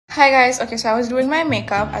Hi guys, okay, so I was doing my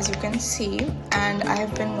makeup as you can see, and I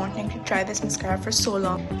have been wanting to try this mascara for so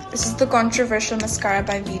long. This is the controversial mascara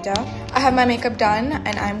by Vida. I have my makeup done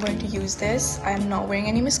and I'm going to use this. I am not wearing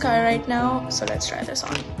any mascara right now, so let's try this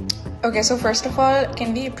on. Okay, so first of all,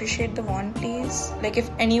 can we appreciate the wand please? Like, if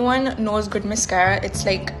anyone knows good mascara, it's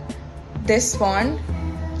like this wand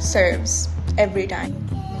serves every time.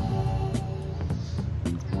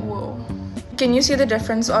 Whoa. Can you see the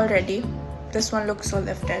difference already? This one looks so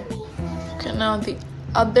lifted. Okay, now the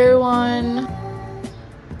other one.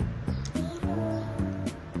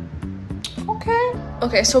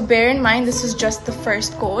 Okay, so bear in mind this is just the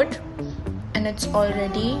first coat and it's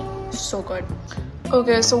already so good.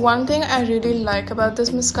 Okay, so one thing I really like about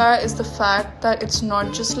this mascara is the fact that it's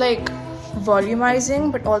not just like volumizing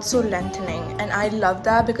but also lengthening, and I love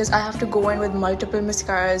that because I have to go in with multiple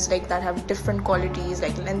mascaras like that have different qualities,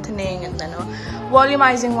 like lengthening and then a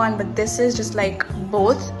volumizing one, but this is just like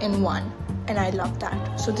both in one, and I love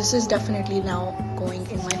that. So this is definitely now going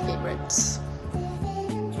in my favorites.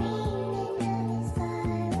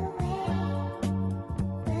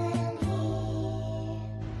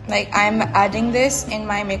 Like, I'm adding this in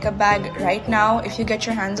my makeup bag right now. If you get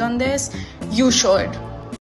your hands on this, you should.